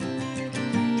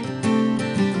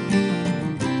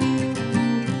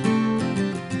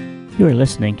You are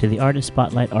listening to the Artist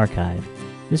Spotlight Archive.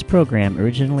 This program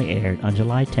originally aired on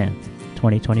July 10th,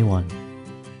 2021.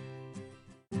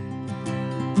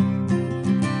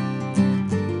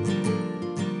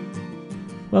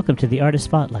 Welcome to the Artist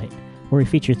Spotlight, where we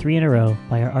feature 3 in a row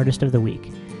by our Artist of the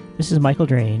Week. This is Michael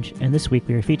Drange, and this week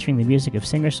we are featuring the music of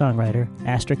singer-songwriter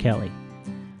Astra Kelly.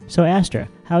 So Astra,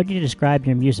 how would you describe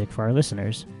your music for our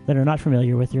listeners that are not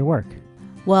familiar with your work?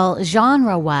 Well,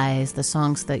 genre-wise, the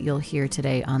songs that you'll hear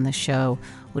today on the show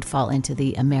would fall into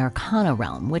the Americana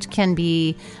realm, which can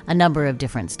be a number of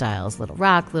different styles, little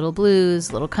rock, little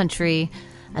blues, little country.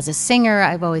 As a singer,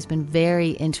 I've always been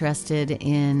very interested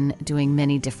in doing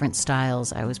many different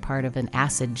styles. I was part of an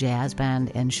acid jazz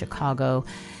band in Chicago,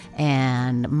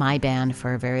 and my band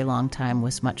for a very long time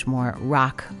was much more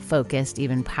rock-focused,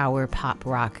 even power pop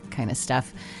rock kind of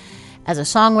stuff. As a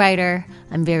songwriter,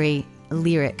 I'm very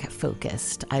lyric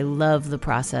focused. I love the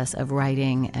process of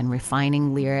writing and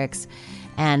refining lyrics,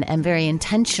 and am very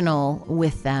intentional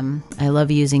with them. I love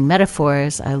using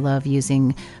metaphors. I love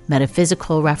using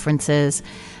metaphysical references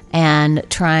and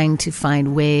trying to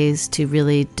find ways to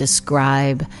really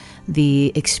describe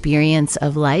the experience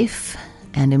of life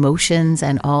and emotions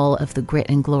and all of the grit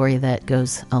and glory that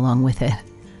goes along with it.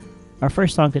 Our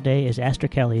first song today is Astra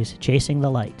Kelly's Chasing the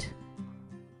Light.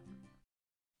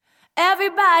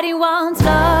 Everybody wants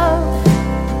love,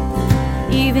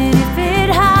 even if it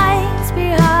hides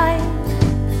behind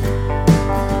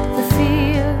the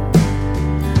fear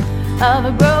of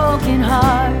a broken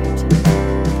heart.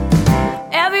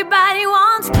 Everybody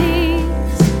wants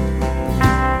peace,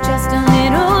 just a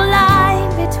little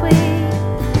line between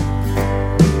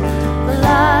the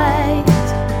light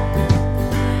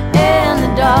and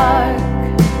the dark.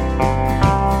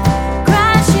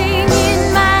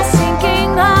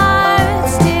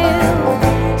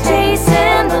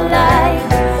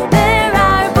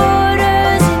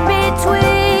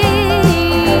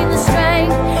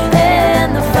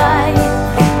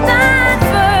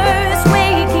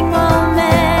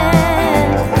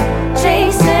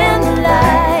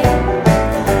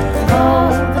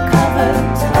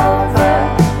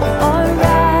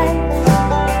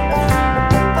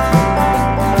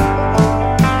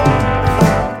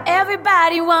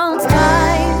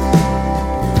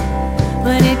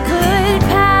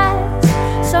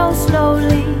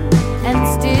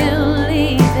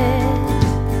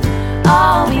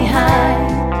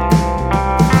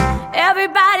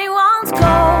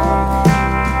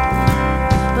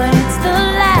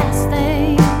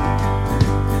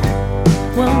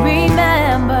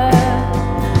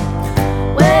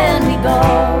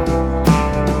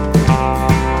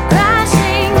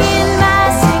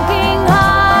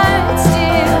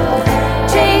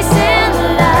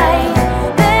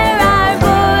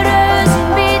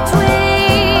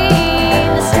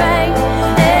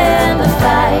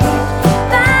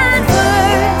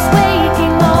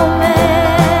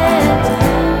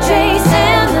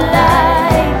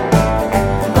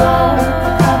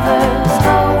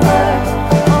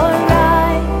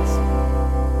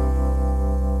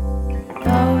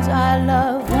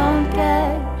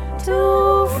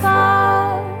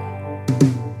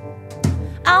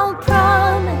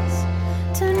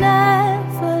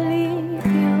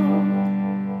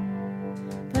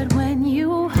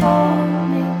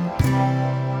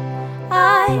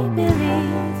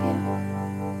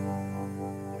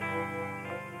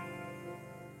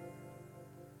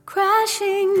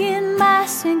 Crashing in my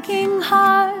sinking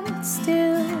heart,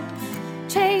 still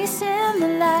chasing the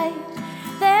light.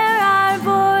 There are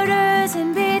borders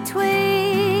in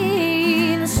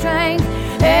between the strength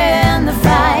and the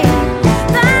fight.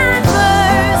 That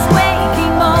first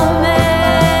waking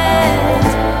moment,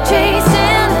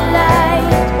 chasing the light.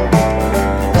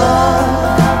 All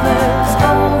covers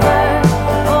over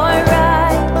or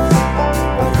rise.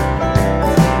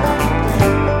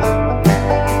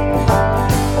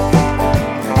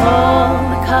 All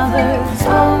the covers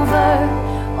over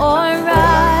or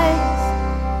rise.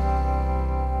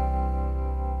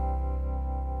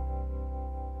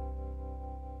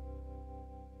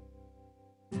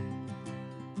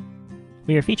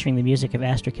 We are featuring the music of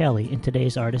Astra Kelly in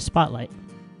today's Artist Spotlight.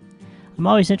 I'm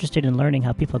always interested in learning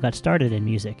how people got started in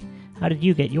music. How did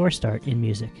you get your start in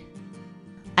music?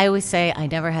 I always say I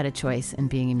never had a choice in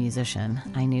being a musician.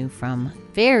 I knew from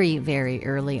very, very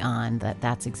early on that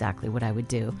that's exactly what I would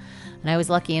do. And I was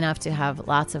lucky enough to have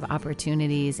lots of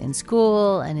opportunities in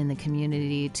school and in the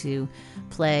community to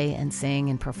play and sing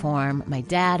and perform. My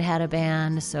dad had a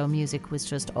band, so music was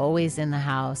just always in the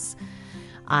house.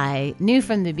 I knew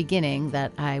from the beginning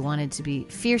that I wanted to be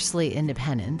fiercely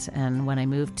independent, and when I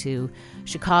moved to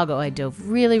Chicago, I dove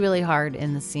really, really hard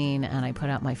in the scene, and I put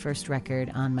out my first record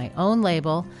on my own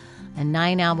label, and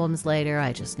 9 albums later,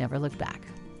 I just never looked back.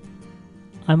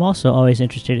 I'm also always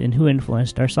interested in who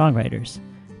influenced our songwriters.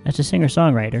 As a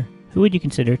singer-songwriter, who would you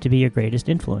consider to be your greatest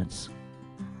influence?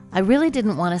 I really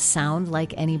didn't want to sound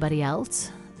like anybody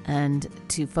else and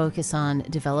to focus on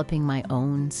developing my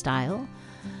own style.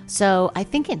 So I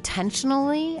think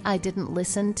intentionally I didn't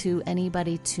listen to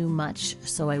anybody too much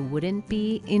so I wouldn't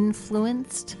be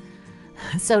influenced,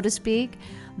 so to speak,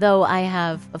 though I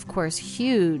have, of course,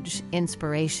 huge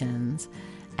inspirations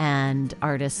and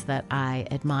artists that I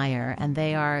admire, and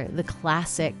they are the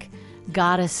classic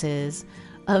goddesses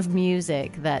of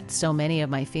music that so many of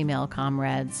my female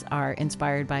comrades are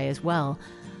inspired by as well.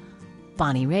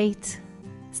 Bonnie Raitt,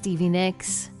 Stevie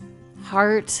Nicks,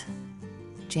 Hart,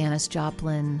 Janis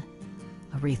Joplin,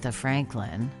 Aretha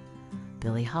Franklin,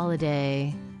 Billie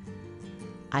Holiday.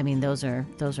 I mean, those are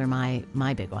my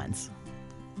big ones.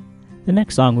 The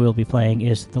next song we will be playing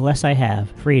is The Less I Have,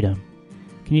 Freedom.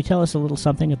 Can you tell us a little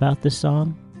something about this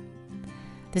song?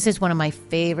 This is one of my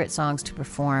favorite songs to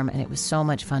perform, and it was so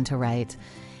much fun to write.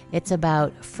 It's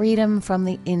about freedom from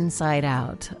the inside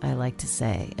out, I like to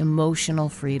say. Emotional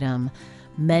freedom,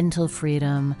 mental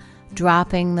freedom,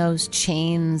 dropping those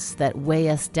chains that weigh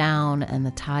us down and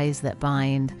the ties that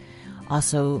bind.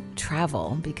 Also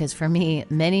travel, because for me,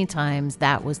 many times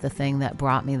that was the thing that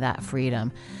brought me that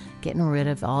freedom. Getting rid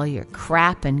of all your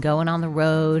crap and going on the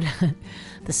road.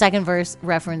 The second verse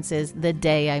references the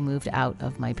day I moved out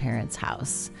of my parents'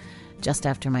 house, just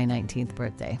after my 19th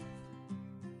birthday.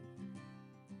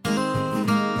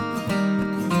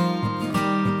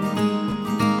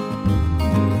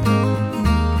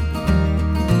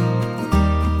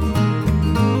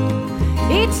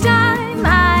 Each time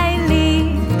I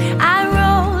leave, I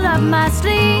roll up my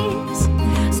sleeves,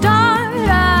 start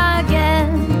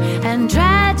again, and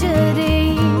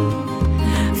tragedy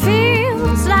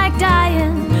feels like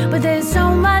dying, but there's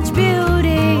so much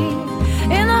beauty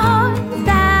in the heart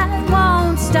that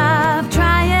won't stop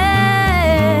trying.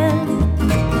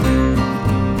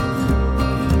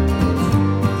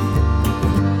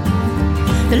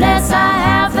 The less I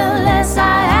have, the less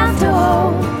I have to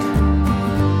hold.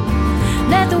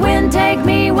 Let the wind take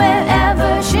me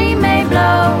wherever she may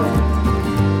blow.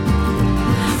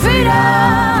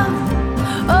 Freedom,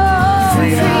 oh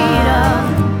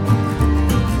freedom,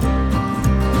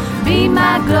 be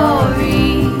my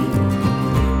glory.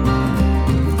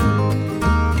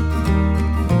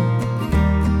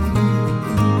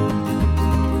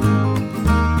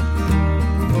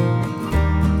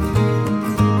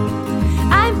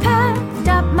 I packed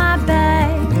up my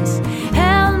bags,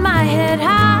 held my head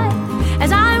high.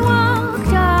 As I walked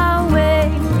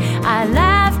away, I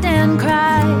laughed and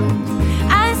cried.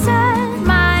 I set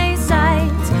my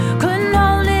sights, couldn't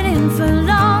hold it in for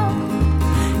long.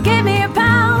 Give me your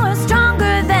power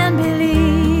stronger than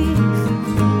belief.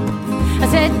 I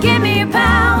said, give me your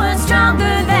power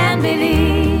stronger than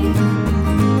belief.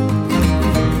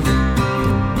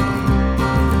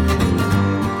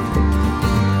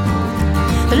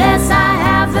 The less I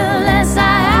have, the less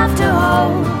I have to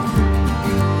hold.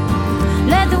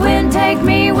 Let the wind take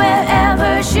me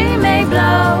wherever she may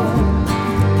blow.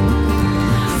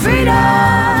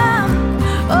 Freedom,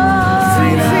 oh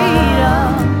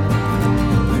freedom,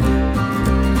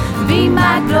 be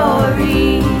my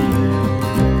glory.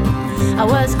 I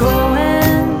was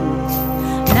going,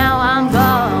 now I'm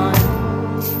gone.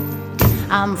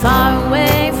 I'm far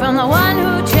away from the one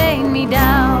who chained me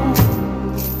down.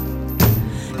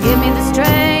 Give me the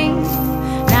strength,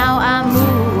 now I'm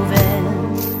moving.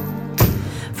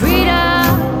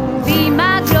 Freedom, be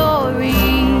my glory.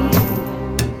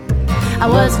 I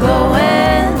was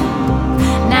going,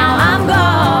 now I'm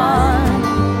gone.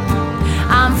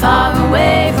 I'm far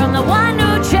away from the one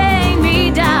who chained me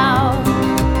down.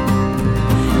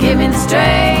 Give me the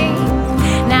strength,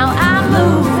 now I'm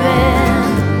moving.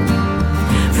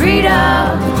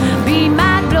 Freedom, be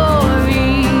my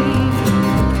glory.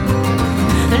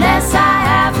 The less I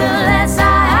have, the less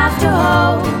I have to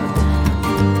hold.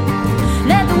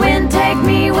 Let the wind take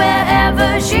me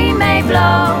wherever she may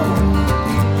blow.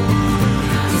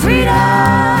 Freedom,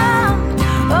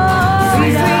 oh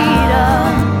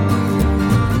freedom,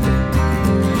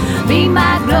 be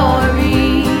my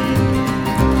glory.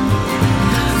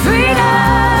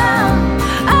 Freedom,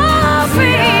 oh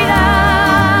freedom,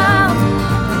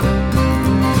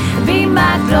 be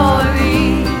my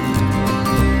glory.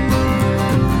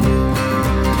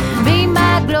 Be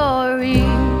my glory.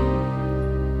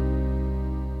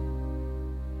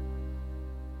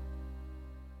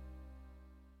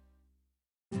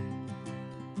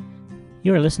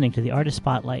 You are listening to the Artist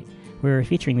Spotlight, where we're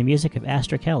featuring the music of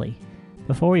Astra Kelly.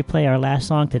 Before we play our last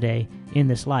song today, In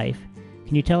This Life,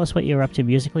 can you tell us what you're up to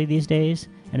musically these days,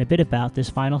 and a bit about this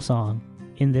final song,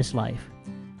 In This Life?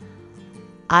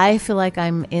 I feel like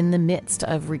I'm in the midst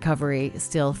of recovery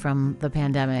still from the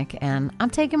pandemic, and I'm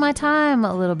taking my time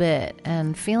a little bit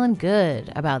and feeling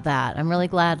good about that. I'm really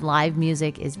glad live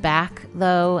music is back,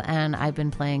 though, and I've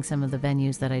been playing some of the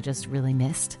venues that I just really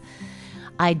missed.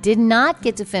 I did not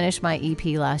get to finish my EP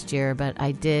last year, but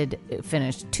I did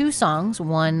finish 2 songs,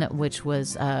 one which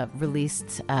was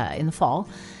released in the fall,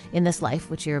 In This Life,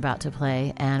 which you're about to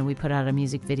play, and we put out a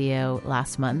music video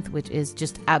last month, which is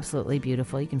just absolutely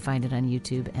beautiful. You can find it on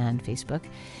YouTube and Facebook.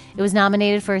 It was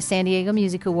nominated for a San Diego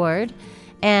Music Award,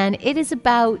 and it is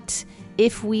about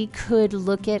if we could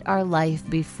look at our life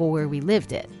before we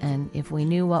lived it, and if we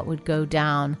knew what would go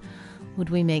down, would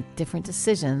we make different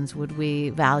decisions? Would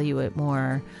we value it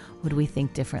more? Would we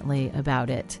think differently about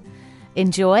it?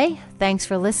 Enjoy. Thanks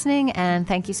for listening, and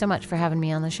thank you so much for having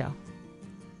me on the show.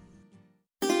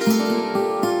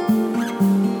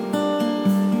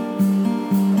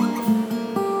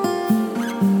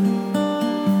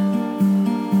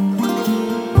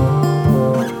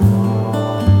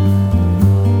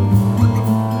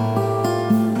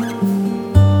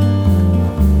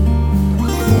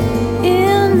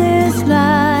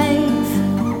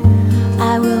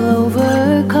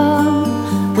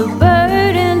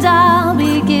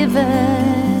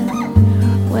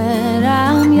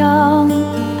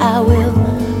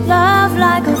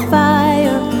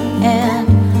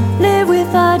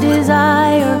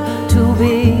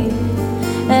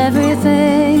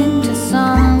 Everything to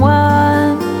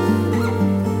someone.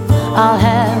 I'll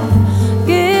have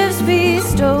gifts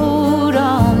bestowed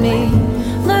on me.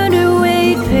 Learn to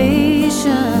wait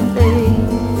patiently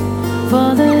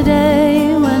for the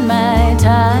day when my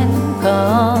time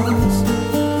comes.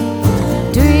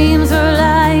 Dreams are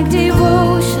like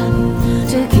devotion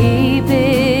to keep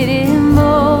it in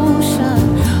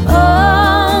motion.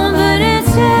 Oh, but it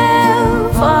still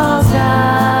falls down.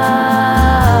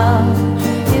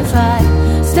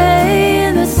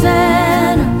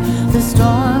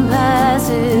 Storm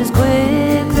passes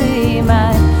quickly,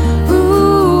 my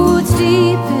roots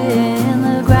deep in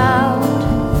the ground.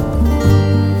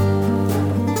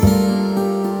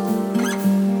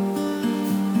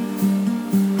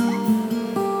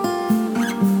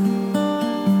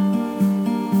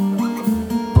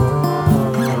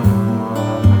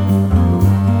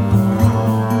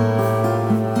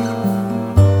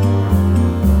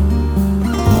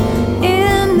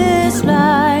 In this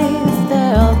life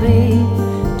there'll be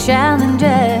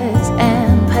challenges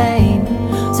and pain,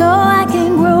 so I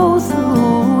can grow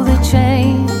through the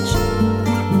change.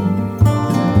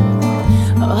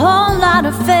 A whole lot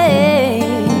of faith,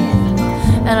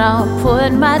 and I'll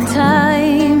put my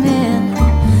time in.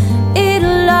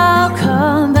 It'll all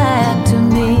come back to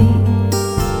me.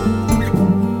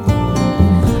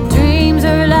 Dreams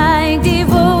are like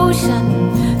devotion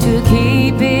to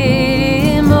keep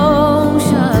it in motion.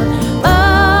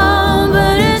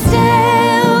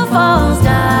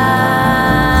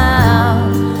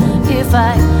 If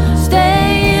I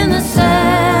stay in the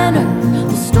center,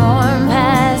 the storm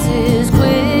passes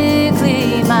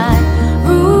quickly, my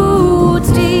roots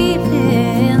deep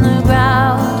in the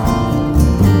ground.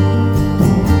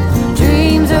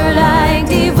 Dreams are like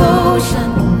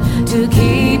devotion to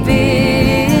keep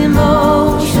it in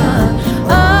motion.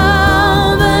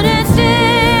 Oh, but it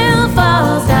still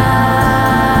falls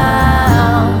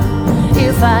down.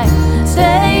 If I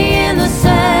stay in the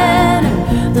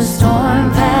center, the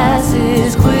storm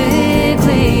passes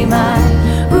quickly, my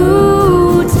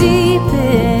roots deep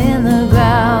in the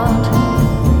ground.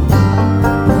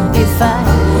 If I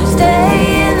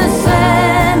stay in the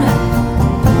center,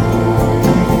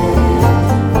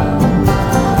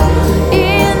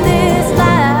 in this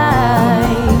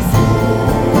life,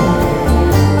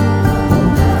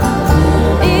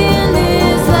 in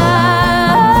this life,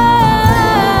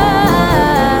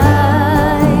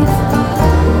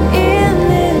 in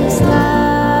this life.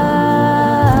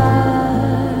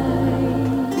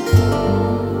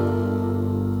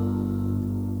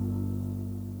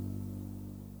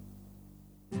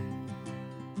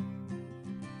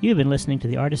 You've been listening to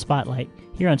the Artist Spotlight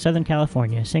here on Southern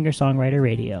California Singer-Songwriter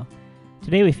Radio.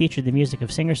 Today we featured the music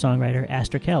of singer-songwriter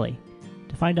Astra Kelly.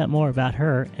 To find out more about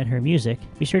her and her music,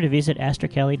 be sure to visit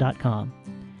astrakelly.com.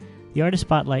 The Artist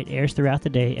Spotlight airs throughout the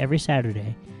day every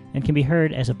Saturday and can be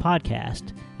heard as a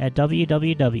podcast at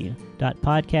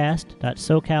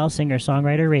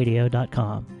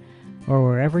www.podcast.socalsingersongwriterradio.com or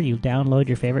wherever you download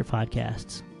your favorite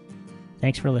podcasts.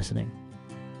 Thanks for listening.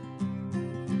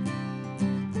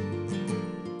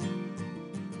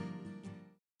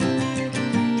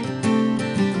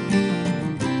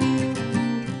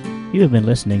 You have been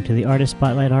listening to the Artist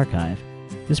Spotlight Archive.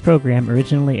 This program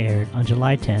originally aired on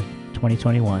July 10th,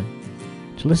 2021.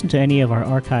 To listen to any of our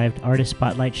archived Artist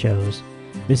Spotlight shows,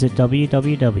 visit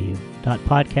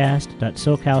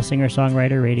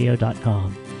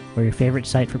www.podcast.socalsingersongwriterradio.com or your favorite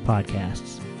site for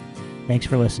podcasts. Thanks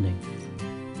for listening.